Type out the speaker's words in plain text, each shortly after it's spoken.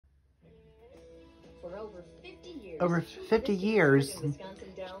Over 50 years,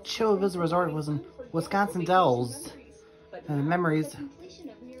 Chula Vista Resort was in Wisconsin Dells. And memories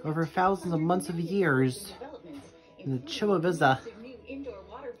over thousands of months of years. The Chula Vista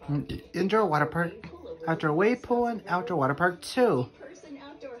indoor water park, outdoor wave pool, and outdoor water park too.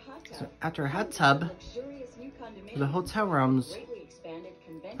 So outdoor hot tub, the hotel rooms,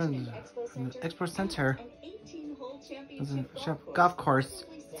 the expo center, the golf course.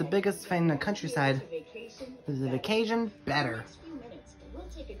 It's the biggest thing in the countryside. The vacation better.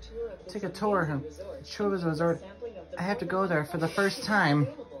 Take a tour of Chula Vista Resort. I have to go there for the first time.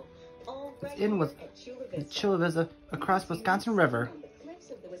 It's in with Chula Vista across Wisconsin River.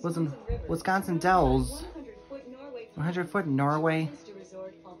 Was in Wisconsin Dells. 100-foot Norway.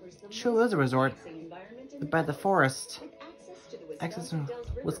 Chula Vista Resort by the forest. Access to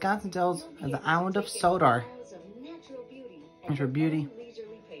Wisconsin Dells and the island of Sodor. Natural beauty.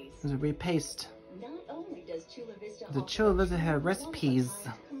 There's a repaste. The Chula Vista had recipes.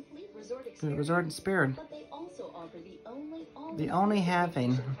 The resort in spirit. They only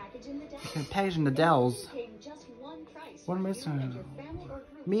having package in the Dells.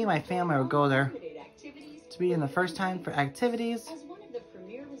 Me and my family will go there to be in the first time for activities.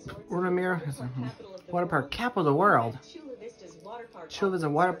 Urumir is a water park capital of the world. Chula Vista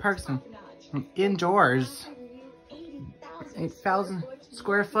water parks and indoors. 8,000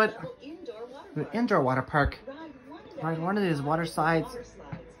 square foot indoor water park. Ride one of these water slides.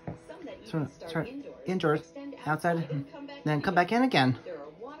 Start indoors, outside, then come back in again.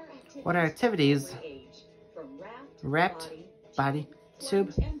 Water activities: raft, body,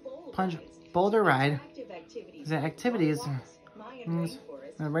 tube, plunge, boulder ride. The activities: the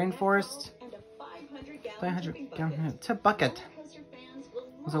rainforest, 500 tip bucket.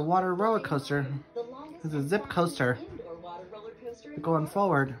 There's a water roller coaster. There's a zip coaster. Going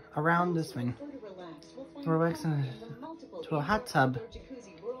forward around this thing. Relax to a hot tub.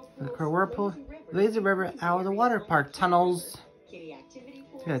 The whirlpool, lazy river, out of the water park tunnels,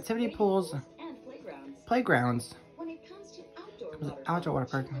 activity pools, playgrounds. Outdoor water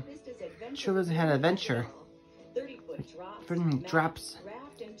park. Chula Vista had an adventure. Drops,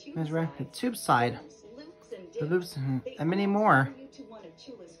 the tube slide, the loops, and many more.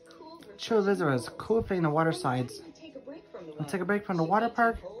 Chula Vista was a cool thing. The water sides. We'll take a break from the water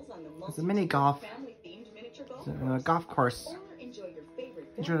park. There's a mini golf. There's a golf course.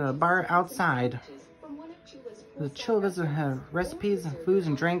 Enjoy the bar outside. The Chula Vista have recipes and foods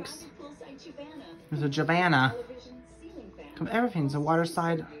and drinks. There's a Javana. Everything's a water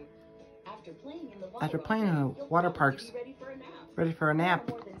side. After playing in the water parks, ready for a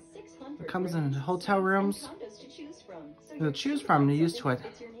nap. It comes in hotel rooms. To choose from, you're used to it.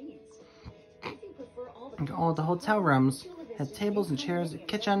 All the hotel rooms have tables and chairs, a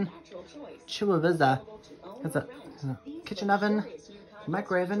kitchen. Chula Vista has a kitchen oven,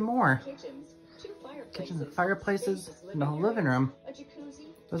 microwave, and more. Kitchens and fireplaces in the whole living room.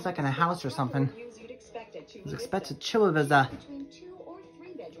 Looks like in a house or something. It's expected Chula Vista.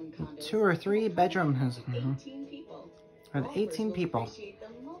 2 or 3 bedrooms. With 18 people.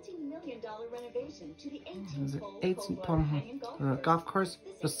 There's 18 people. The golf course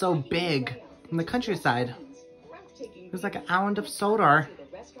was so big. In the countryside. There's like an island of Sodor.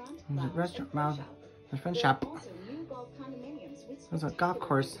 There's a restaurant, the friend shop. There's a golf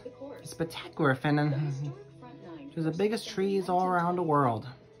course. A spectacular thing. There's the biggest trees all around the world.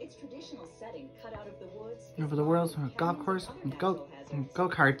 Over the world's golf course,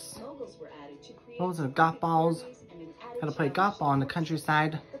 go-karts. Loads of golf balls. How to play golf ball in the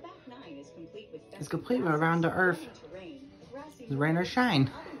countryside. It's complete around the earth. It's rain or shine.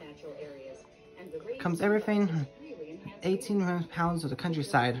 Comes everything. 18 pounds of the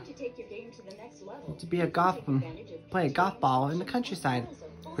countryside. To be a play a golf ball in the countryside.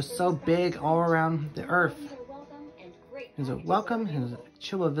 We're so big all around the earth. There's a welcome in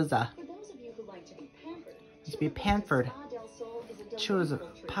Chula Vista. To be pampered. Chula is a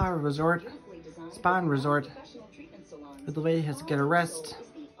power resort, spa and resort. But the lady has to get a rest.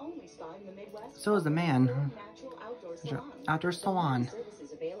 So is the man. There's an outdoor salon.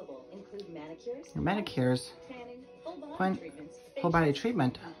 Manicures. Whole body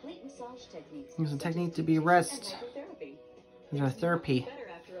treatment. There's a technique to be rest. There's a therapy.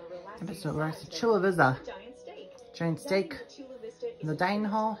 So we're at Chula Vista. Giant steak. In the dining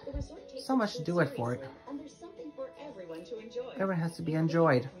hall. So much to do it for it. Everyone has to be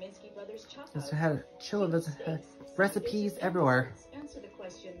enjoyed. Just had Chula Vista recipes everywhere.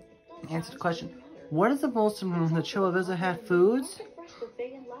 Answer the question. What is the most of the Chula Vista had foods?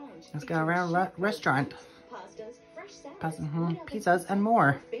 It's got a round restaurant. Pizzas and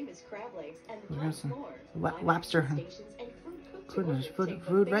more. lobster,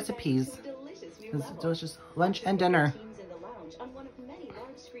 food recipes. It's delicious lunch and dinner.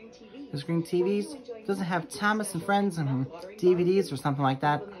 The screen TVs doesn't have Thomas and Friends and DVDs or something like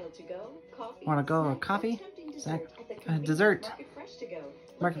that. Want to go? Coffee? Snack? Dessert?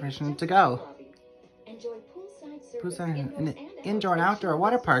 Market Fresh to go. Poolside and indoor and outdoor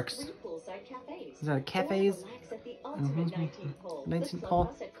water parks. There are cafes. 19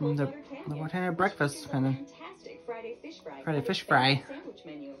 pole from the bartender breakfast and Friday fish fry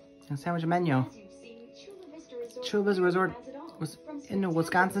and sandwich menu. Chula Vista Resort was in the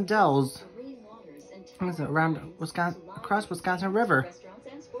Wisconsin Dells. It's around Wisconsin, across Wisconsin River.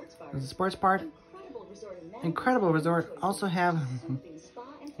 There's a sports bar. Incredible resort. Also have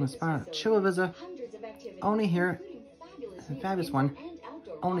the spot Chula Vista. Only here, a fabulous one.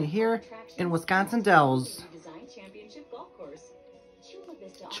 Only here in Wisconsin Dells.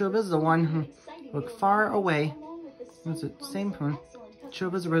 Chula Vista is the one who look far away. It's the same one.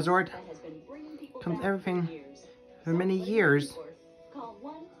 Chula Vista Resort comes everything for many years.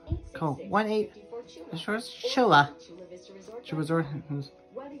 Call 1-8 Chula. Chula Resort is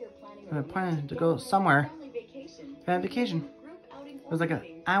planning to go somewhere. Family vacation. It was like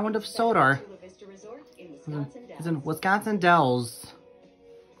an island of Sodor. It's in Wisconsin Dells.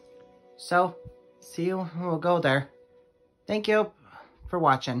 So, see you when we'll go there. Thank you for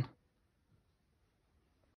watching.